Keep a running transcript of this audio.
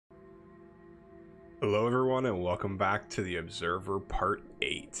Hello everyone and welcome back to the Observer Part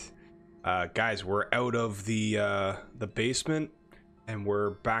 8. Guys, we're out of the basement and we're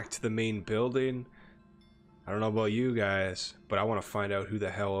back to the main building. I don't know about you guys, but I want to find out who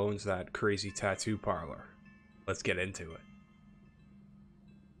the hell owns that crazy tattoo parlor. Let's get into it.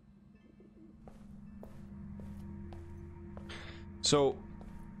 So,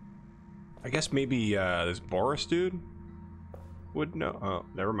 I guess maybe this Boris dude would know. Oh,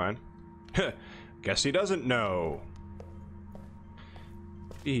 never mind. Guess he doesn't know.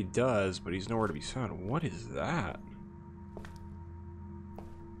 He does, but he's nowhere to be found. What is that?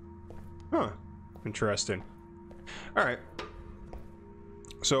 Huh. Interesting. Alright.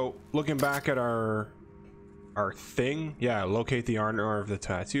 So, looking back at our thing. Yeah, locate the owner of the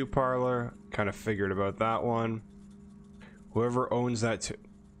tattoo parlor. Kind of figured about that one. Whoever owns that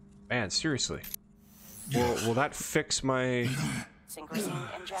man, seriously. Will that fix my...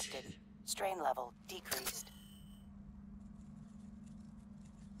 Synchrosine injected. Strain level decreased.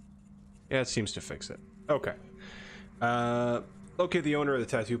 Yeah, it seems to fix it. Okay. Locate the owner of the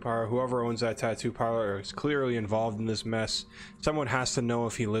tattoo parlor. Whoever owns that tattoo parlor is clearly involved in this mess. Someone has to know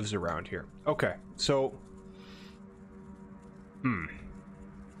if he lives around here. Okay, so...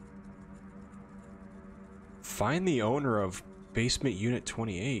 Find the owner of basement unit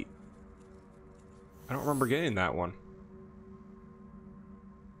 28. I don't remember getting that one.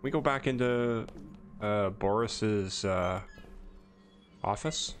 We go back into Boris's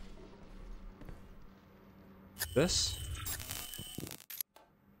office. This?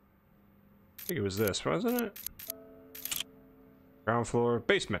 I think it was this, wasn't it? Ground floor,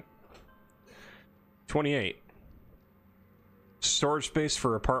 basement. 28. Storage space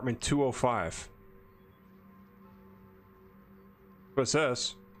for apartment 205. What's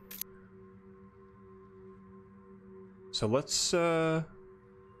this? So let's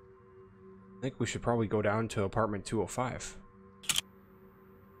I think we should probably go down to apartment 205.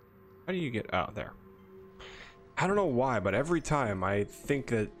 How do you get out there? I don't know why, but every time I think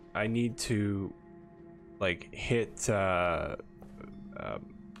that I need to like hit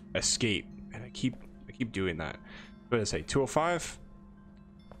escape, and I keep doing that. What did I say? 205?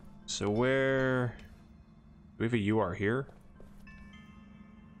 So where do we have a UR here?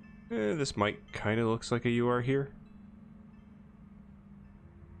 This might kind of looks like a UR here.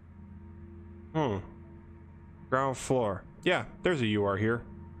 Ground floor. Yeah, there's a UR here.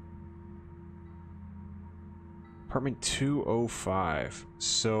 Apartment 205.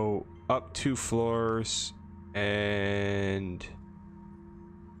 So up 2 floors and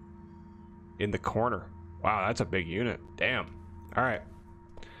in the corner. Wow, that's a big unit. Damn. All right.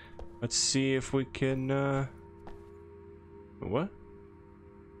 Let's see if we can what?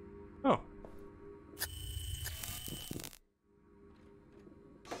 Oh.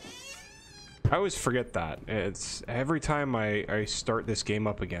 I always forget that. It's every time I start this game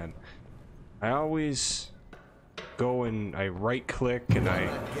up again, I always go and I right click and I...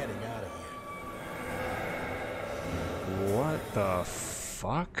 Getting out of here. What the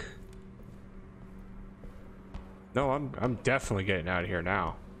fuck? No, I'm definitely getting out of here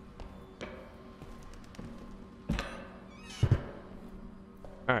now.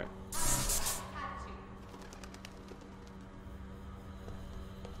 All right.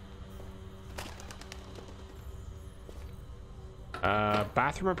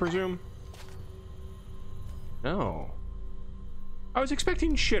 Bathroom, I presume? No. I was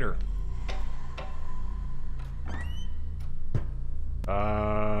expecting shitter.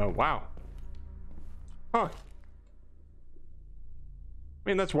 Wow. Huh. I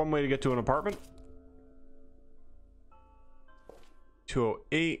mean, that's one way to get to an apartment.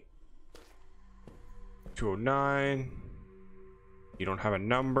 208. 209. You don't have a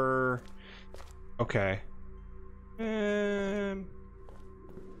number. Okay.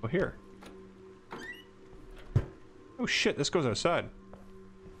 Oh, here. Oh shit, this goes outside.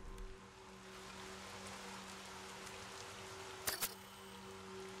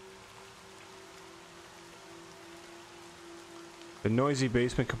 The noisy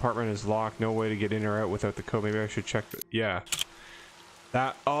basement compartment is locked. No way to get in or out without the code. Maybe I should check the... Yeah.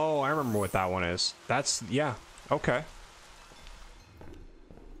 That... Oh, I remember what that one is. That's... Yeah. Okay.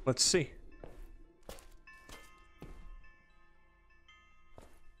 Let's see.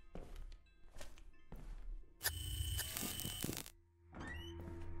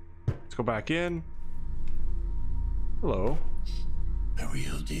 Let's go back in. Hello. The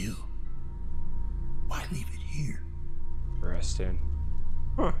real deal. Why leave it here? Interesting.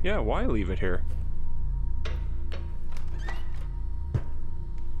 Huh, yeah, why leave it here?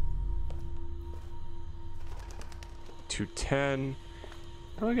 210.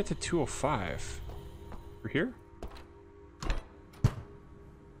 How do I get to 205? Over here?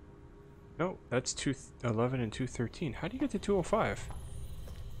 No, that's 211 and 213. How do you get to 205?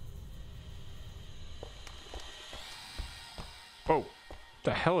 Oh, what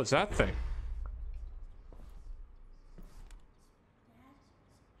the hell is that thing?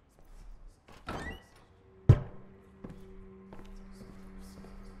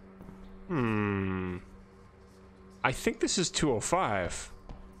 I think this is 205.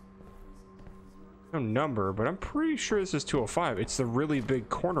 No number, but I'm pretty sure this is 205. It's the really big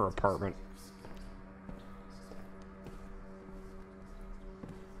corner apartment.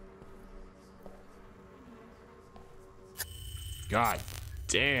 God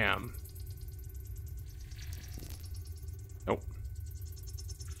damn. Nope.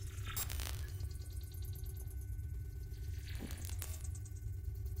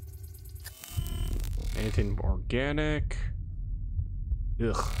 Anything organic?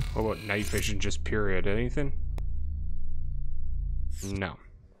 Ugh. What about night vision, just period? Anything? No.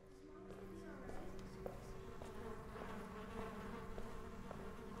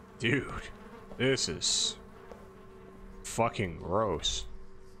 Dude, this is fucking gross.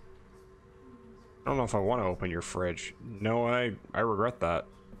 I don't know if I want to open your fridge. No, I regret that.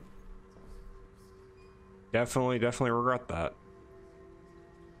 Definitely regret that.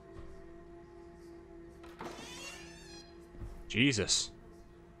 Jesus.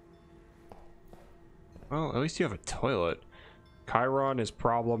 Well, at least you have a toilet. Chiron is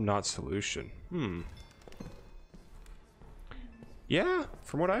problem, not solution. Yeah,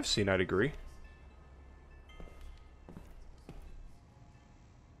 from what I've seen, I'd agree.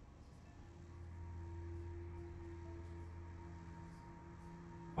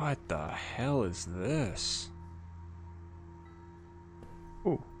 What the hell is this?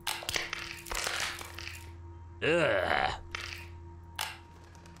 Ooh. Ugh.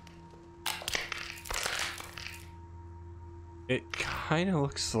 It kind of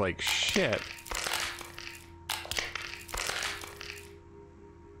looks like shit.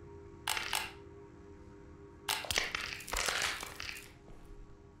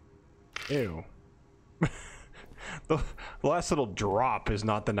 Ew. The last little drop is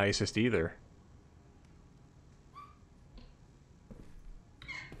not the nicest either.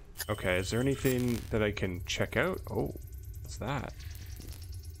 Okay, is there anything that I can check out? Oh, what's that?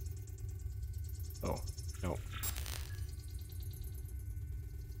 Oh, no.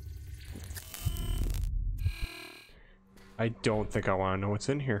 I don't think I want to know what's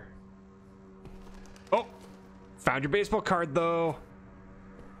in here. Oh, found your baseball card though.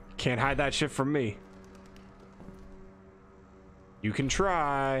 Can't hide that shit from me. You can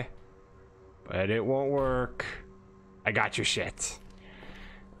try, but it won't work. I got your shit.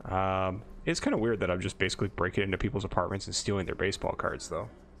 It's kind of weird that I'm just basically breaking into people's apartments and stealing their baseball cards though.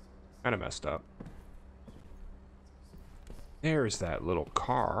 Kind of messed up. There's that little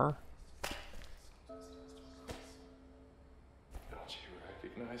car. Don't you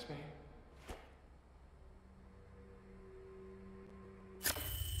recognize me?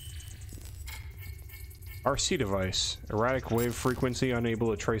 RC device. Erratic wave frequency,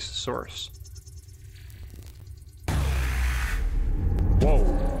 unable to trace the source.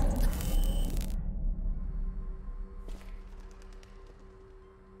 Whoa.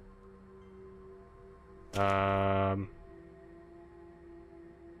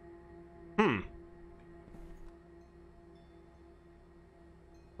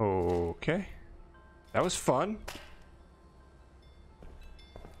 Okay. That was fun.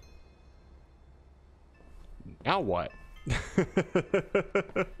 Now what?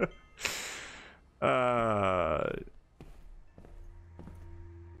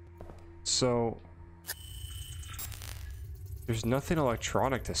 So there's nothing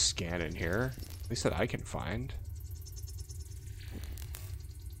electronic to scan in here, at least that I can find.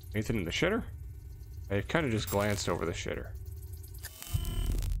 Anything in the shitter? I kind of just glanced over the shitter.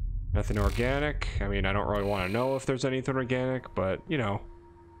 Nothing organic. I mean, I don't really want to know if there's anything organic, but you know,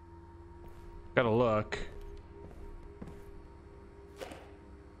 gotta look.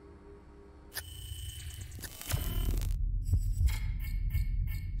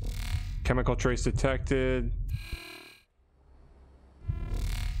 Chemical trace detected.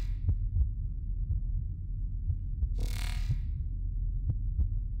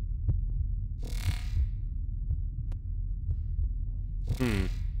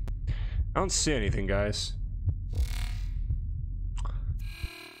 I don't see anything, guys.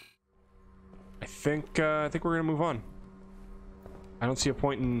 I think we're gonna move on. I don't see a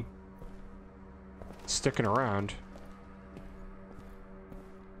point in sticking around.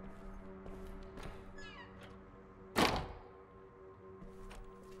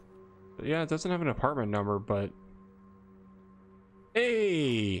 Yeah, it doesn't have an apartment number, but...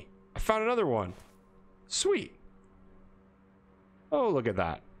 Hey! I found another one. Sweet. Oh, look at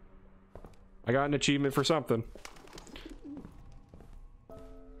that. I got an achievement for something.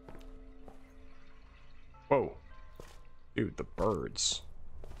 Whoa. Dude, the birds.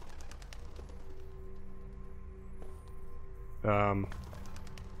 I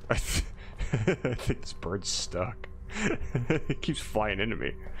think this bird's stuck. It keeps flying into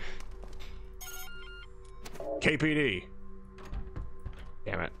me. KPD.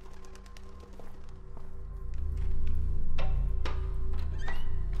 Damn it.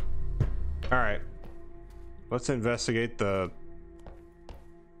 Alright. Let's investigate the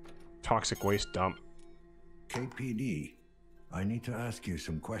toxic waste dump. KPD, I need to ask you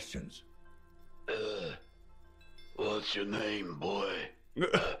some questions. What's your name, boy?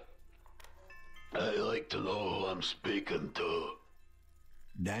 I'd like to know who I'm speaking to.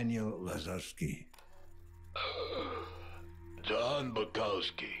 Daniel Lazarski. John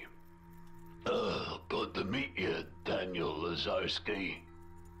Bukowski. Good to meet you, Daniel Lazarski.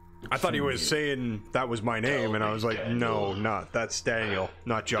 I thought he was saying that was my name, and I was like, no, not. That's Daniel,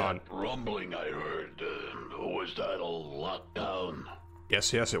 not John. That rumbling I heard, was that all locked down?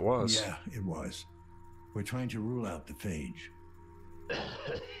 Yes, it was. Yeah, it was. We're trying to rule out the phage.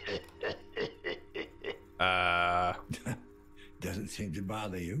 Doesn't seem to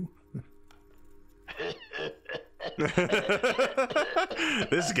bother you.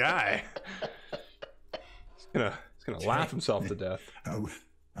 This guy. He's gonna laugh himself to death.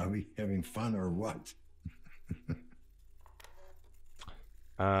 Are we having fun or what?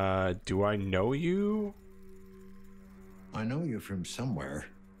 Do I know you? I know you from somewhere.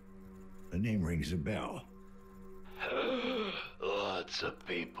 The name rings a bell. Lots of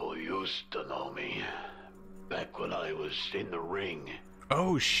people used to know me. Back when I was in the ring.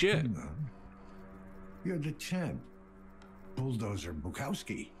 Oh, shit. You're the champ. Bulldozer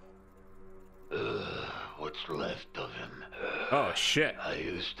Bukowski. What's left of him. Oh, shit. I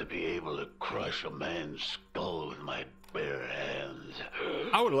used to be able to crush a man's skull with my bare hands.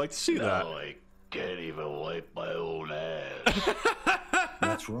 I would like to see that. Now I can't even wipe my own ass.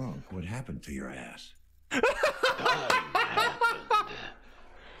 What's wrong? What happened to your ass? Time happened.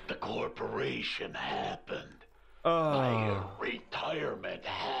 The corporation happened. My retirement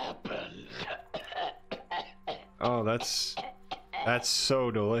happened. Oh, that's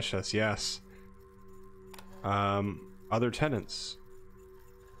so delicious. Yes. Other tenants.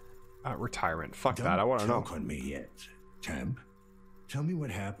 Retirement. Fuck that. I want to know. Don't talk on me yet, champ. Tell me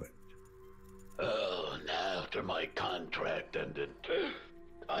what happened. Oh, and after my contract ended,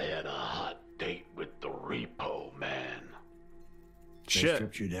 I had a hot date with the repo man. They Shit.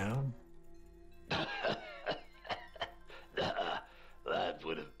 stripped you down? That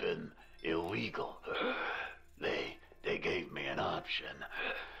would have been illegal. They gave me an option.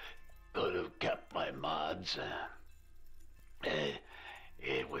 Could have kept my mods.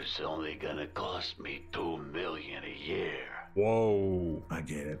 It was only gonna cost me $2 million a year. Whoa. I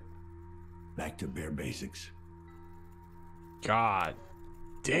get it. Back to bare basics. God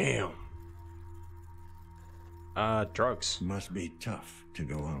damn. Drugs. Must be tough to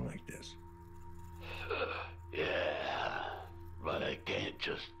go on like this. Yeah, but I can't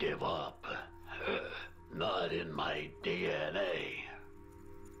just give up. Not in my DNA.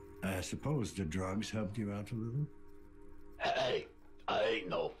 I suppose the drugs helped you out a little? Hey, I ain't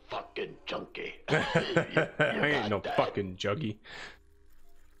no fucking junkie. I ain't no fucking juggy.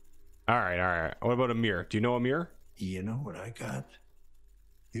 Alright. What about Amir? Do you know Amir? You know what I got?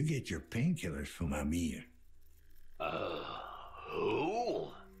 You get your painkillers from Amir.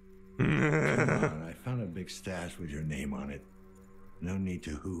 Who? Come on, I found a big stash with your name on it. No need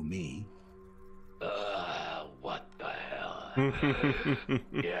to who me. What the hell?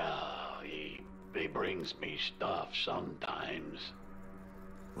 Yeah, he brings me stuff sometimes.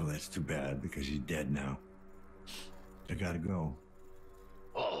 Well, that's too bad because he's dead now. I gotta go.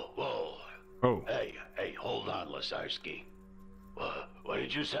 Whoa. Oh. Hey, hold on, Lazarski. What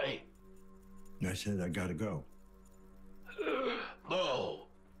did you say? I said I gotta go. No,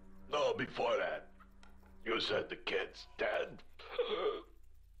 before that. You said the kid's dead.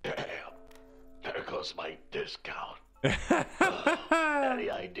 Damn. There goes my discount. Any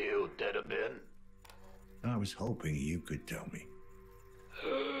idea who did him in? I was hoping you could tell me.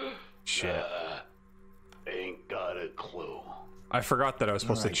 Shit. Ain't got a clue. I forgot that I was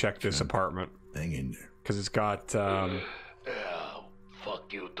supposed to Alright, check this champ. apartment. Hang in there. Because it's got, Yeah,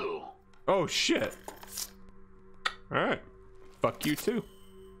 fuck you too. Oh, shit. Alright. Fuck you, too.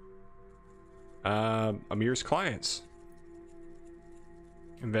 Amir's clients.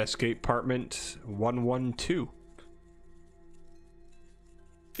 Investigate apartment 112.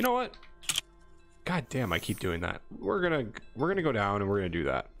 You know what? God damn, I keep doing that. We're gonna go down and we're gonna do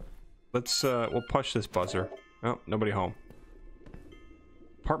that. Let's we'll push this buzzer. Oh, nobody home.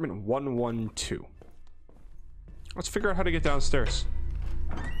 Apartment 112. Let's figure out how to get downstairs.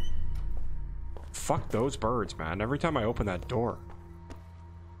 Fuck those birds, man. Every time I open that door.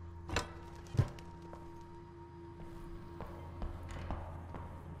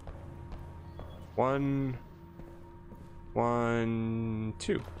 One,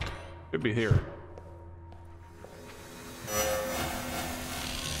 two. Should be here.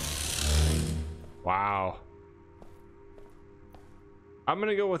 Wow. I'm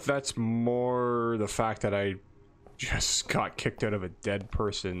gonna go with that's more the fact that I just got kicked out of a dead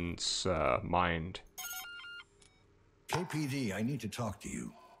person's mind. KPD, I need to talk to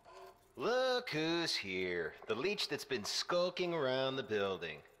you. Look who's here. The leech that's been skulking around the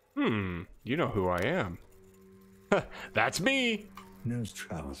building. You know who I am. That's me! Nose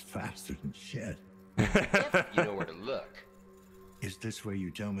travels faster than shit. If you know where to look. Is this where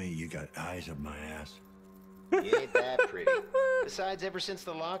you tell me you got eyes up my ass? You ain't that pretty. Besides, ever since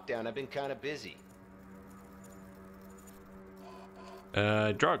the lockdown, I've been kind of busy.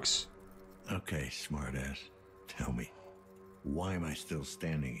 Drugs. Okay, smartass. Tell me, why am I still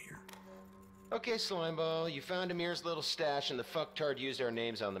standing here? Okay, Slimeball, you found Amir's little stash and the fucktard used our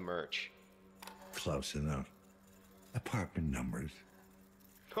names on the merch. Close enough. Apartment numbers.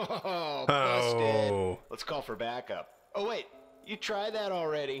 Oh, busted. Oh. Let's call for backup. Oh, wait. You tried that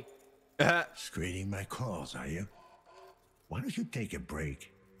already. Screening my calls, are you? Why don't you take a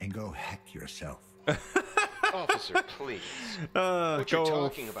break and go hack yourself? Officer, please. What Go you're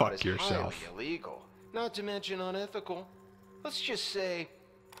talking about fuck is yourself. highly illegal. Not to mention unethical. Let's just say,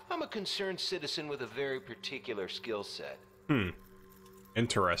 I'm a concerned citizen with a very particular skill set.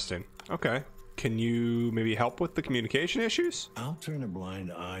 Interesting. Okay. Can you maybe help with the communication issues? I'll turn a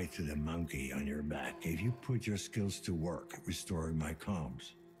blind eye to the monkey on your back if you put your skills to work restoring my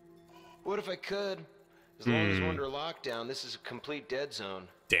comms. What if I could? As long as we're under lockdown, this is a complete dead zone.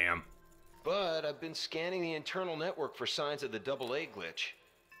 Damn. But I've been scanning the internal network for signs of the AA glitch.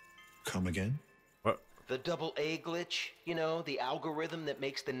 Come again? What? The AA glitch, you know, the algorithm that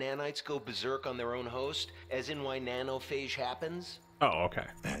makes the nanites go berserk on their own host, as in why nanophage happens? Oh, okay.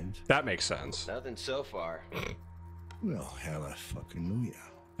 And? That makes sense. Nothing so far. Well, hella fucking looyah.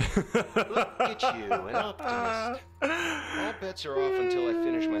 Look at you, an optimist. All bets are off until I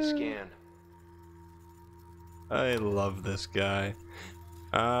finish my scan. I love this guy.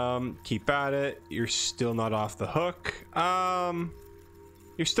 Keep at it. You're still not off the hook.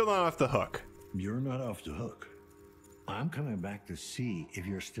 You're still not off the hook. You're not off the hook. I'm coming back to see if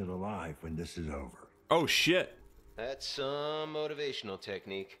you're still alive when this is over. Oh, shit. That's some motivational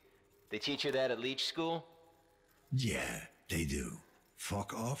technique. They teach you that at Leech School? Yeah, they do.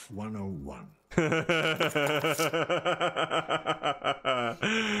 Fuck off 101.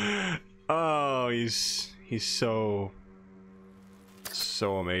 Oh, he's so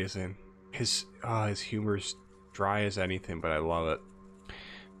amazing. His humor's dry as anything, but I love it.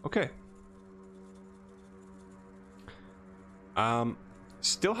 Okay.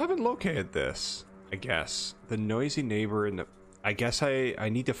 Still haven't located this, I guess. The noisy neighbor in the... I guess I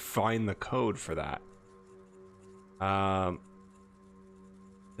need to find the code for that.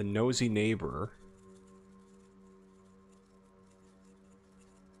 The nosy neighbor.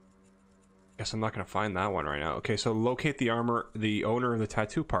 Guess I'm not gonna find that one right now. Okay, so locate the owner of the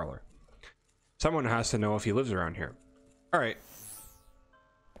tattoo parlor. Someone has to know if he lives around here. All right.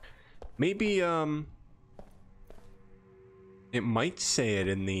 Maybe it might say it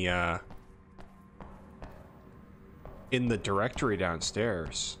in the directory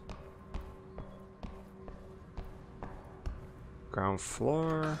downstairs. Ground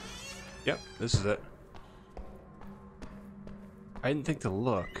floor. Yep, this is it. I didn't think to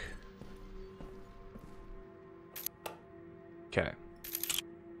look. Okay.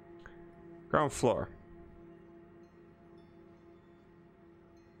 Ground floor.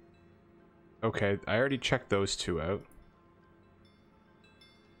 Okay, I already checked those two out.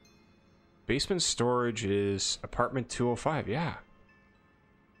 Basement storage is apartment 205, yeah.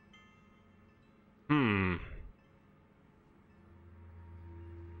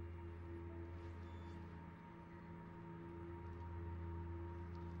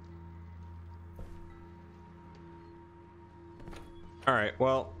 Alright,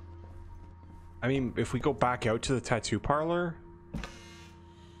 well, I mean, if we go back out to the tattoo parlor...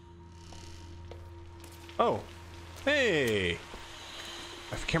 Oh, hey!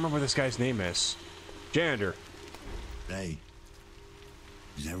 I can't remember what this guy's name is. Janitor. Hey.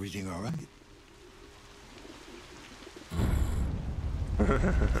 Is everything all right?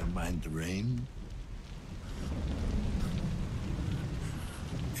 Don't mind the rain?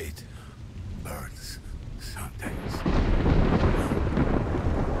 It burns sometimes.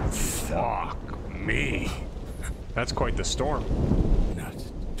 Fuck me. That's quite the storm. Not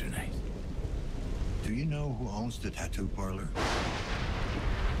tonight. Do you know who owns the tattoo parlor?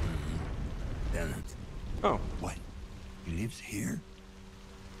 Tenant. Oh, What? He lives here?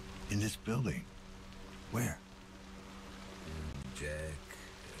 In this building? Where? Jack.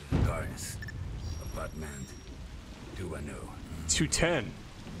 Garnis. Apartment 210. 210.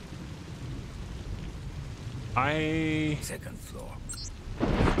 I... Second floor.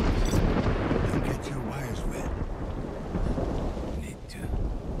 Don't get your wires wet. Need to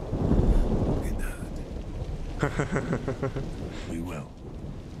get out. We will.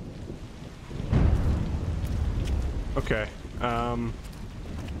 Okay.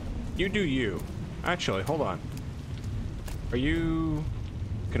 You do you. Actually, hold on. Are you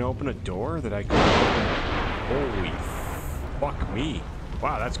gonna open a door that I can... Holy fuck me.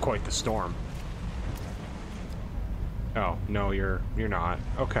 Wow, that's quite the storm. Oh, no, you're not.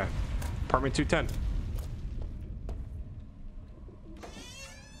 Okay. Apartment 210.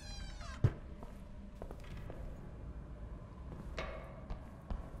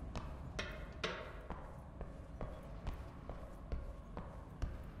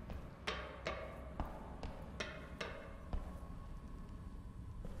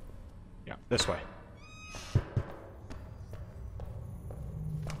 Yeah, this way.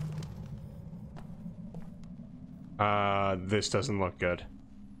 This doesn't look good.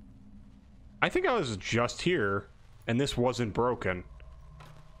 I think I was just here, and this wasn't broken.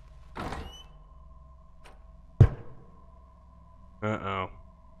 Uh-oh.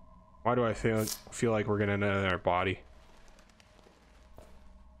 Why do I feel like we're gonna end in our body?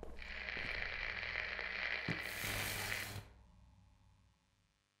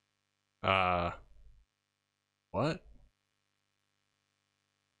 What?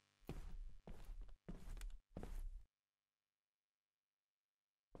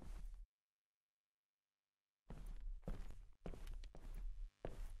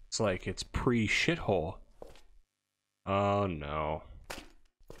 It's like it's pre-shithole. Oh no.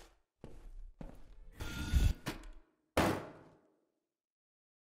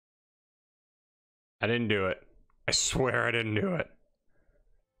 I didn't do it. I swear I didn't do it.